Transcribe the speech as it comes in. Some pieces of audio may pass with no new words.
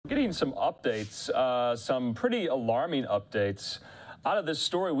getting some updates, some pretty alarming updates out of this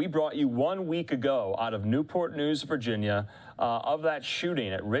story we brought you 1 week ago out of Newport News, Virginia, of that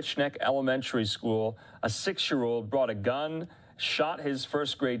shooting at Richneck Elementary School. A 6-year-old brought a gun, shot his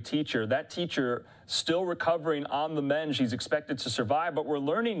first-grade teacher. That teacher still recovering on the mend. She's expected to survive, but we're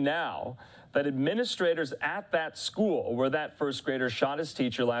learning now that administrators at that school where that first grader shot his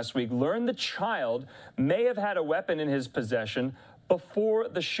teacher last week learned the child may have had a weapon in his possession before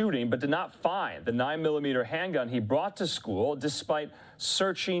the shooting, but did not find the 9mm handgun he brought to school despite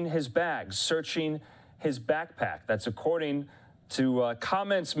searching his bag, searching his backpack. That's according to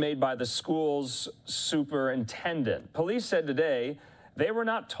comments made by the school's superintendent. Police said today they were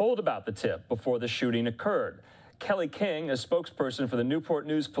not told about the tip before the shooting occurred. Kelly King, a spokesperson for the Newport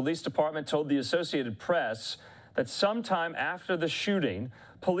News Police Department, told the Associated Press that sometime after the shooting,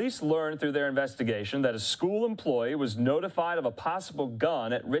 police learned through their investigation that a school employee was notified of a possible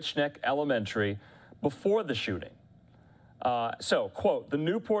gun at Richneck Elementary before the shooting. Quote, the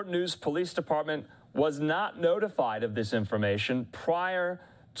Newport News Police Department was not notified of this information prior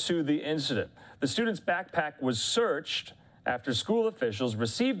to the incident. The student's backpack was searched after school officials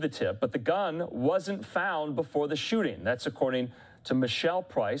received the tip, but the gun wasn't found before the shooting. That's according to Michelle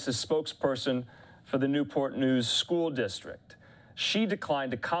Price, a spokesperson for the Newport News School District. She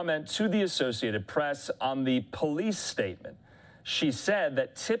declined to comment to the Associated Press on the police statement. She said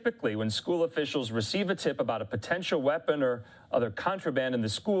that typically when school officials receive a tip about a potential weapon or other contraband in the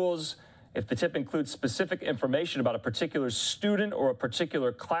schools, if the tip includes specific information about a particular student or a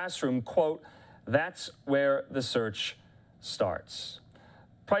particular classroom, quote, that's where the search starts.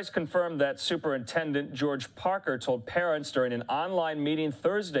 Price confirmed that Superintendent George Parker told parents during an online meeting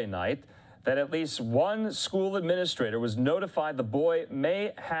Thursday night that at least one school administrator was notified the boy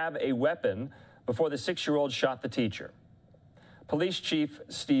may have a weapon before the 6-year-old shot the teacher. Police Chief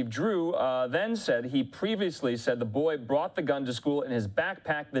Steve Drew then said he previously said the boy brought the gun to school in his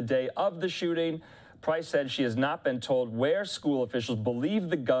backpack the day of the shooting. Price said she has not been told where school officials believe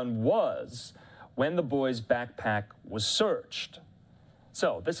the gun was when the boy's backpack was searched.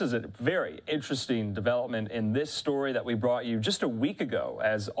 So this is a very interesting development in this story that we brought you just a week ago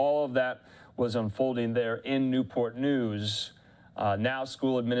as all of that was unfolding there in Newport News. Now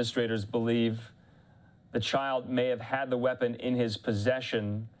school administrators believe the child may have had the weapon in his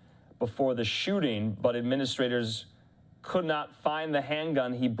possession before the shooting, but administrators could not find the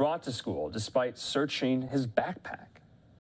handgun he brought to school despite searching his backpack.